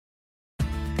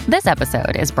This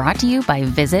episode is brought to you by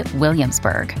Visit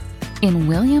Williamsburg. In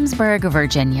Williamsburg,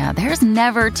 Virginia, there's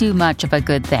never too much of a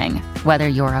good thing. Whether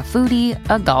you're a foodie,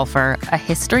 a golfer, a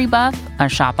history buff, a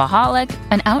shopaholic,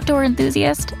 an outdoor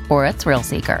enthusiast, or a thrill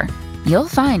seeker, you'll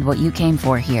find what you came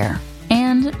for here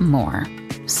and more.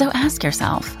 So ask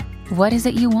yourself, what is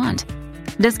it you want?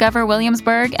 Discover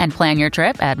Williamsburg and plan your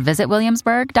trip at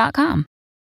visitwilliamsburg.com.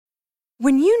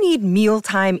 When you need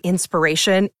mealtime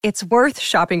inspiration, it's worth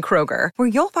shopping Kroger, where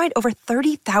you'll find over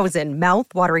 30,000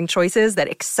 mouth-watering choices that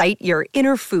excite your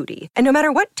inner foodie. And no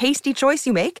matter what tasty choice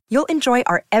you make, you'll enjoy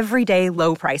our everyday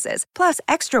low prices, plus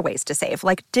extra ways to save,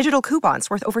 like digital coupons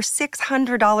worth over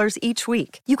 $600 each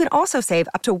week. You can also save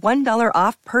up to $1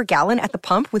 off per gallon at the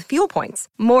pump with fuel points.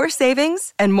 More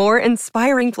savings and more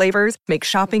inspiring flavors make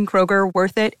shopping Kroger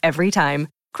worth it every time.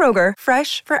 Kroger,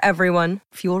 fresh for everyone.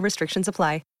 Fuel restrictions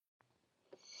apply.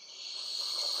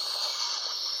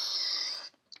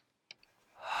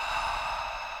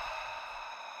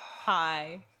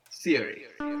 High Theory.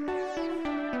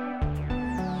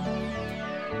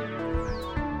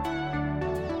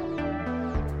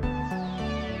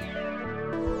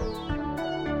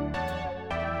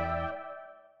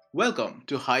 Welcome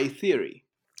to High Theory.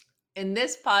 In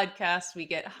this podcast, we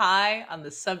get high on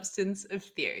the substance of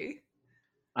theory.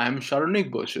 I'm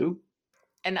Sharonik Boshu.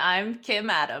 And I'm Kim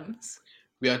Adams.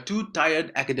 We are two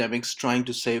tired academics trying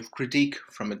to save critique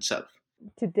from itself.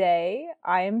 Today,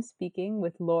 I am speaking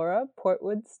with Laura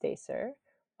Portwood Stacer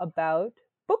about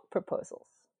book proposals.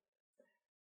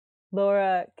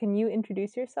 Laura, can you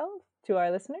introduce yourself to our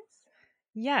listeners?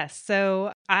 Yes.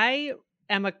 So I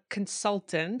am a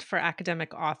consultant for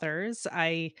academic authors.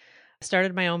 I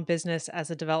started my own business as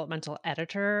a developmental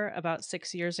editor about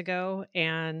 6 years ago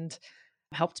and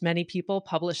helped many people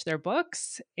publish their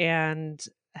books, and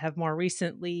have more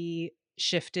recently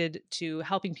shifted to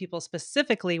helping people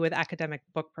specifically with academic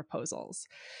book proposals.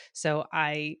 So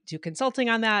I do consulting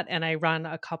on that, and I run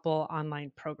a couple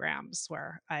online programs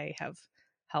where I have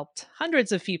helped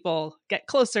hundreds of people get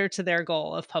closer to their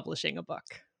goal of publishing a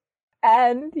book.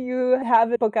 And you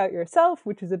have a book out yourself,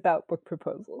 which is about book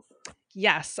proposals.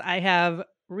 Yes, I have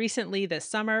recently this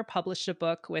summer published a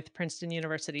book with Princeton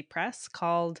University Press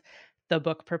called The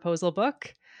Book Proposal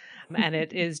Book. And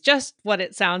it is just what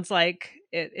it sounds like.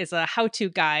 It is a how-to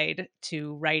guide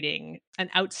to writing an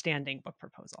outstanding book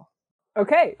proposal.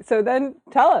 Okay, so then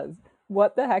tell us,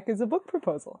 what the heck is a book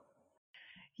proposal?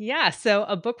 Yeah, so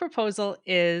a book proposal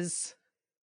is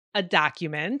a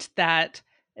document that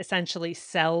essentially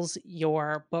sells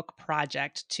your book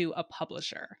project to a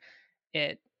publisher.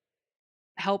 It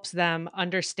helps them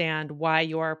understand why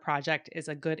your project is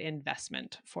a good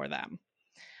investment for them.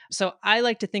 So I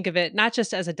like to think of it not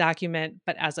just as a document,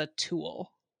 but as a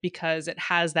tool, because it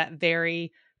has that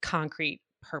very concrete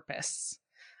purpose.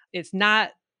 It's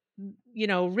not,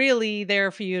 really there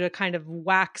for you to kind of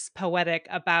wax poetic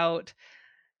about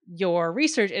your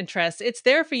research interests. It's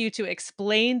there for you to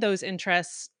explain those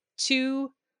interests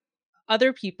to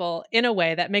other people in a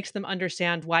way that makes them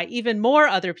understand why even more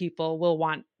other people will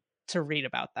want to read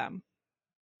about them.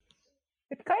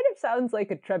 It kind of sounds like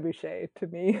a trebuchet to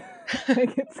me.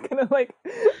 Like it's gonna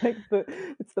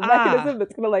it's the mechanism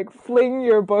that's gonna fling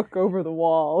your book over the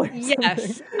wall.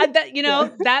 Yes,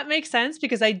 that makes sense,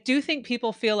 because I do think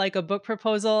people feel like a book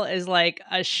proposal is like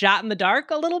a shot in the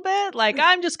dark a little bit. Like,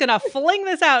 I'm just gonna fling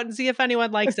this out and see if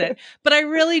anyone likes it. But I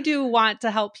really do want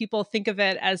to help people think of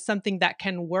it as something that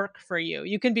can work for you.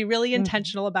 You can be really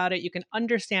intentional about it. You can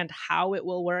understand how it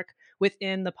will work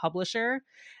within the publisher,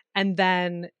 and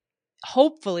then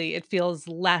hopefully it feels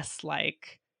less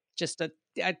like just a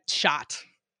shot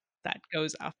that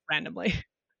goes off randomly.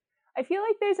 I feel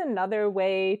like there's another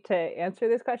way to answer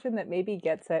this question that maybe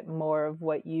gets at more of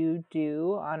what you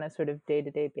do on a sort of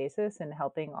day-to-day basis in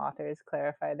helping authors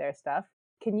clarify their stuff.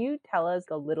 Can you tell us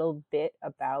a little bit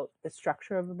about the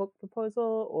structure of a book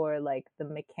proposal, or the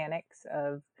mechanics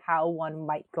of how one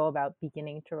might go about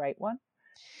beginning to write one?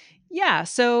 Yeah,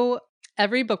 so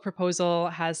every book proposal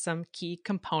has some key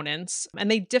components,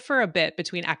 and they differ a bit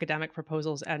between academic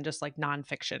proposals and just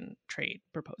nonfiction trade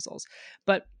proposals.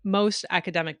 But most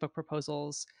academic book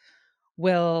proposals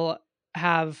will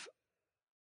have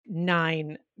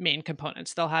 9 main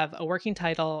components. They'll have a working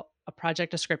title, a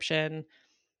project description,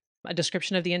 a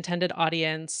description of the intended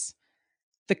audience,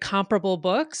 the comparable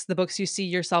books, the books you see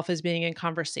yourself as being in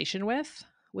conversation with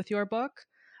your book,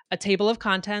 a table of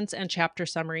contents and chapter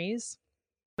summaries,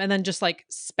 and then just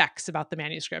specs about the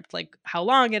manuscript, like how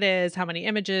long it is, how many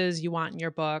images you want in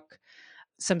your book,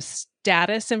 some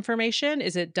status information.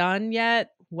 Is it done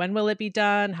yet? When will it be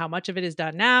done? How much of it is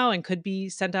done now and could be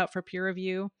sent out for peer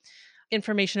review?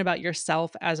 Information about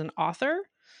yourself as an author.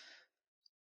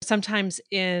 Sometimes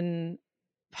in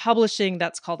publishing,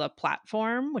 that's called a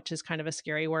platform, which is kind of a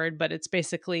scary word, but it's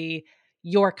basically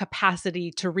your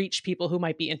capacity to reach people who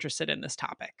might be interested in this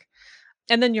topic.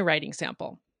 And then your writing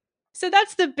sample. So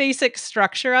that's the basic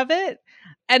structure of it.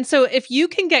 And so if you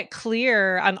can get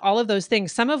clear on all of those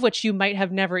things, some of which you might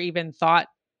have never even thought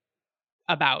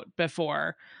about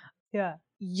before, Yeah.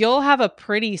 you'll have a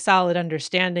pretty solid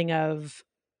understanding of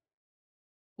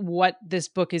what this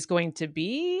book is going to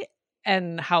be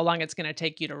and how long it's going to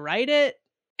take you to write it.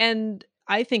 And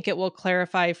I think it will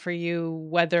clarify for you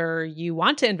whether you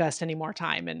want to invest any more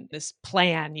time in this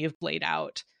plan you've laid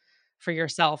out for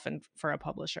yourself and for a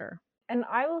publisher. And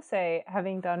I will say,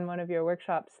 having done one of your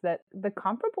workshops, that the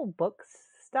comparable books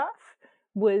stuff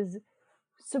was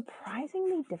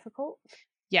surprisingly difficult.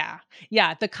 Yeah.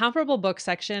 Yeah. The comparable book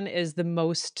section is the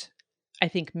most, I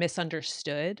think,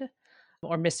 misunderstood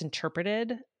or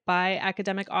misinterpreted by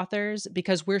academic authors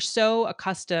because we're so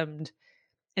accustomed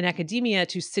in academia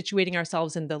to situating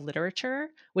ourselves in the literature,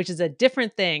 which is a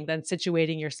different thing than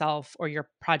situating yourself or your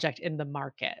project in the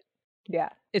market. Yeah.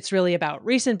 It's really about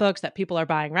recent books that people are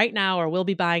buying right now or will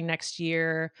be buying next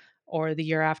year or the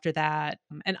year after that,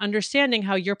 and understanding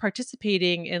how you're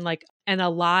participating in like an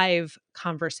alive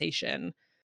conversation.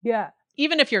 Yeah.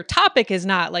 Even if your topic is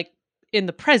not like in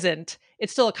the present,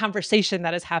 it's still a conversation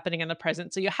that is happening in the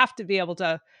present. So you have to be able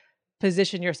to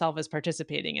position yourself as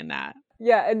participating in that.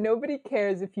 Yeah, and nobody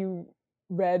cares if you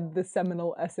read the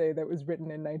seminal essay that was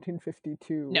written in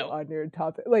 1952 No. on your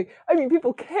topic. Like, I mean,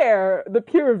 people care, the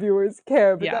peer reviewers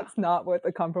care, but Yeah. that's not what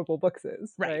the comparable books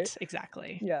is, Right, right?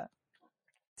 exactly. Yeah.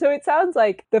 So it sounds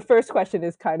like the first question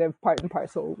is kind of part and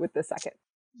parcel with the second.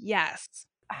 Yes.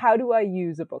 How do I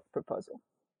use a book proposal?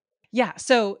 Yeah.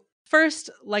 So first,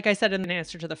 like I said in the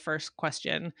answer to the first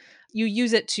question, you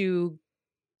use it to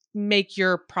make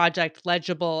your project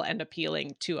legible and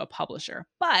appealing to a publisher.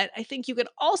 But I think you could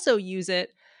also use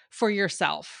it for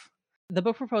yourself. The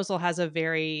book proposal has a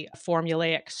very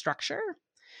formulaic structure,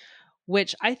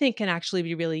 which I think can actually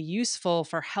be really useful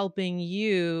for helping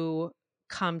you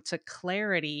come to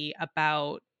clarity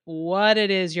about what it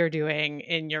is you're doing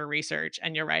in your research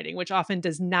and your writing, which often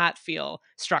does not feel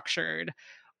structured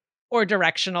or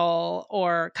directional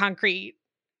or concrete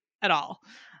at all.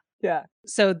 Yeah.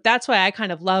 So that's why I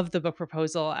kind of love the book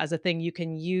proposal as a thing you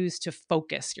can use to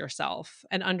focus yourself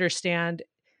and understand,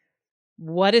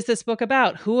 what is this book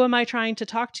about? Who am I trying to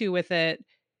talk to with it?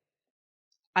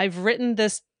 I've written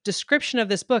this description of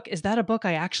this book. Is that a book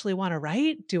I actually want to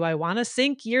write? Do I want to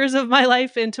sink years of my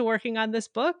life into working on this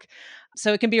book?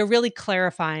 So it can be a really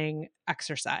clarifying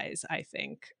exercise, I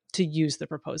think, to use the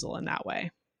proposal in that way.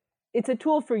 It's a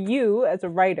tool for you as a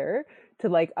writer to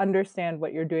like understand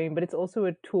what you're doing, but it's also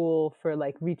a tool for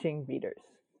like reaching readers.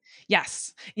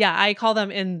 Yes. Yeah. I call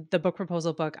them in the book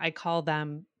proposal book, I call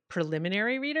them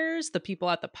preliminary readers, the people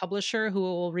at the publisher who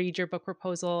will read your book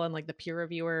proposal and like the peer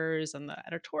reviewers and the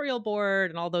editorial board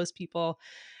and all those people.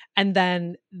 And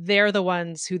then they're the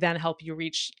ones who then help you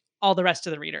reach all the rest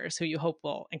of the readers who you hope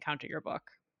will encounter your book.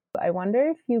 I wonder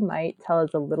if you might tell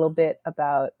us a little bit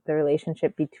about the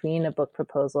relationship between a book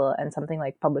proposal and something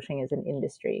like publishing as an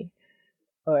industry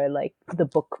or like the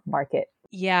book market.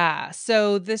 Yeah.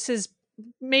 So this is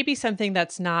maybe something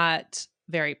that's not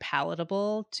very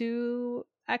palatable to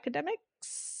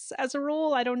academics as a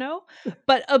rule. I don't know.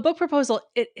 But a book proposal,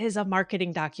 it is a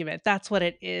marketing document. That's what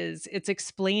it is. It's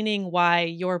explaining why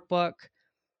your book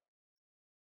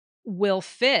will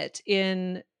fit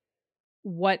in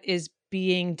what is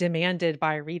being demanded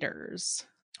by readers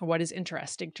or what is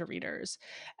interesting to readers.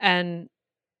 And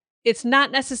it's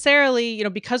not necessarily,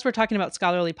 because we're talking about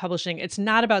scholarly publishing, it's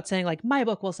not about saying like my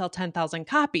book will sell 10,000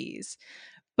 copies,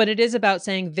 but it is about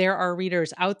saying there are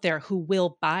readers out there who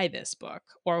will buy this book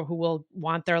or who will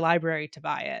want their library to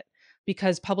buy it,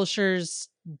 because publishers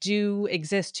do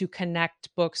exist to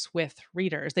connect books with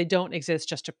readers. They don't exist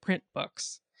just to print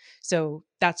books. So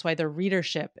that's why the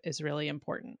readership is really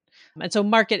important. And so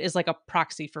market is like a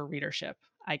proxy for readership,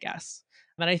 I guess.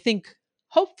 And I think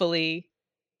hopefully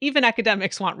even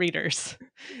academics want readers,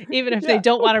 even if they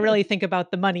don't want to really think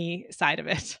about the money side of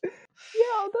it.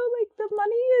 Yeah, although like the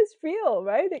money is real,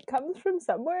 right? It comes from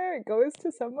somewhere, it goes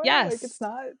to somewhere. Yes. Like it's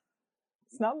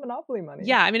not monopoly money.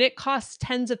 Yeah, I mean, it costs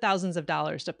tens of thousands of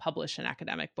dollars to publish an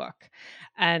academic book.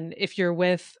 And if you're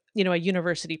with, a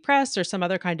university press or some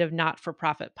other kind of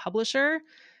not-for-profit publisher,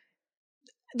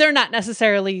 they're not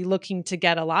necessarily looking to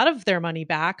get a lot of their money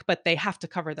back, but they have to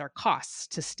cover their costs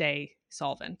to stay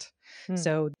solvent.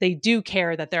 So they do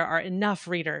care that there are enough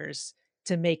readers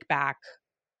to make back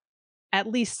at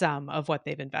least some of what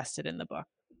they've invested in the book.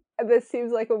 This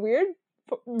seems like a weird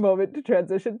moment to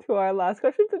transition to our last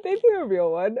question, but maybe a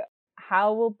real one.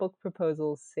 How will book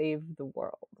proposals save the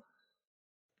world?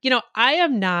 I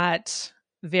am not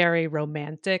very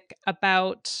romantic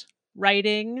about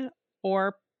writing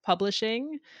or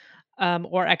publishing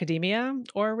or academia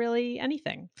or really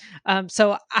anything.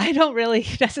 So I don't really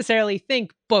necessarily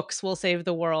think books will save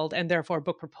the world and therefore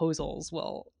book proposals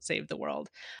will save the world.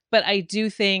 But I do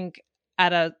think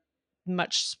at a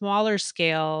much smaller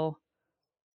scale,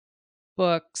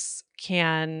 books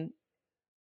can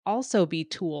also be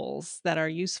tools that are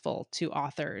useful to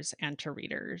authors and to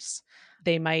readers.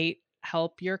 They might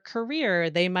help your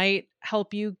career. They might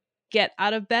help you get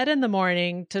out of bed in the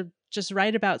morning to just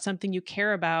write about something you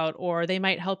care about, or they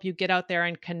might help you get out there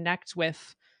and connect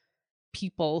with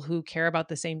people who care about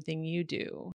the same thing you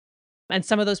do. And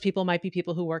some of those people might be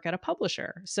people who work at a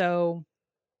publisher. So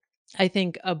I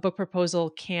think a book proposal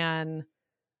can,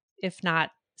 if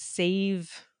not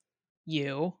save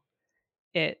you,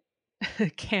 it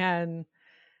can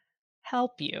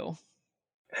help you.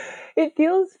 It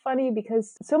feels funny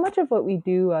because so much of what we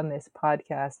do on this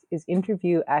podcast is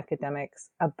interview academics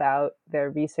about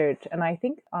their research. And I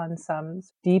think on some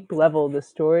deep level, the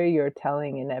story you're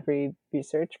telling in every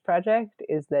research project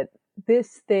is that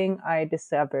this thing I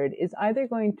discovered is either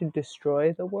going to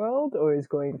destroy the world or is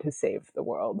going to save the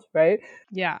world, right?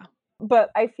 Yeah.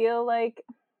 But I feel like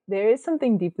there is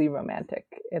something deeply romantic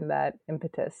in that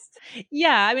impetus.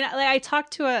 Yeah. I mean, I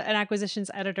talked to an acquisitions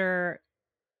editor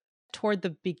toward the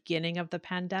beginning of the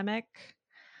pandemic.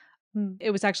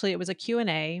 It was a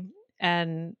Q&A,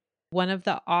 and one of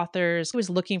the authors was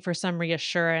looking for some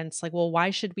reassurance, like, well,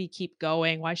 why should we keep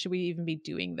going? Why should we even be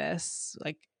doing this,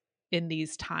 like, in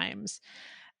these times?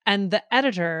 And the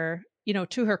editor,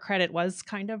 to her credit, was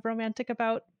kind of romantic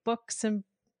about books and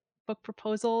book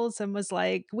proposals and was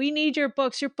like, we need your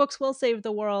books. Your books will save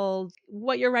the world.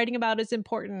 What you're writing about is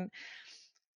important.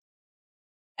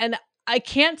 And I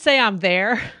can't say I'm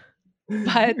there,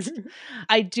 but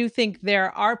I do think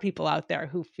there are people out there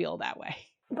who feel that way.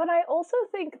 But I also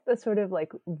think the sort of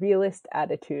like realist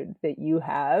attitude that you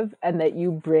have and that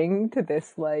you bring to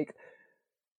this like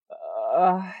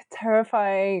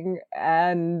terrifying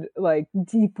and like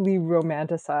deeply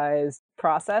romanticized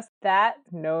process, that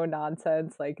no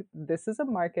nonsense, like this is a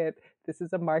market, this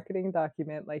is a marketing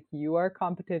document, like you are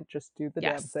competent, just do the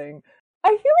damn thing. I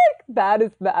feel like that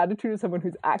is the attitude of someone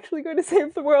who's actually going to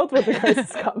save the world when the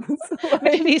crisis comes. Like,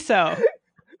 maybe so.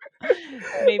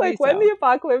 Maybe like when the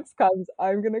apocalypse comes,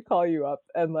 I'm going to call you up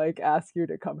and like ask you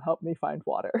to come help me find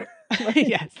water. Like,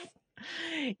 yes.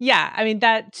 Yeah. I mean,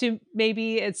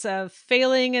 maybe it's a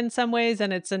failing in some ways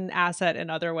and it's an asset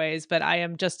in other ways, but I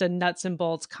am just a nuts and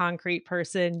bolts concrete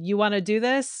person. You want to do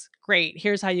this? Great.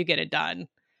 Here's how you get it done.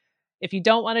 If you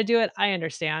don't want to do it, I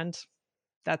understand.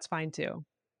 That's fine too.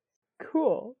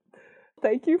 Cool.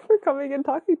 Thank you for coming and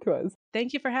talking to us.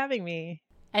 Thank you for having me.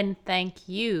 And thank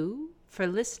you for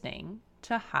listening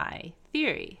to High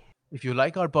Theory. If you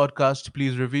like our podcast,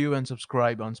 please review and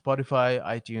subscribe on Spotify,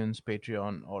 iTunes,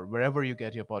 Patreon, or wherever you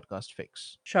get your podcast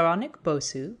fix. Sharonik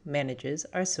Bosu manages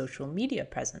our social media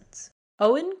presence.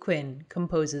 Owen Quinn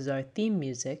composes our theme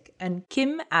music, and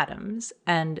Kim Adams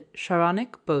and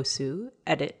Sharonik Bosu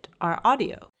edit our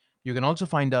audio. You can also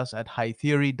find us at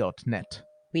hightheory.net.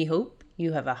 We hope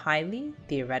you have a highly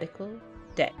theoretical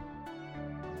day.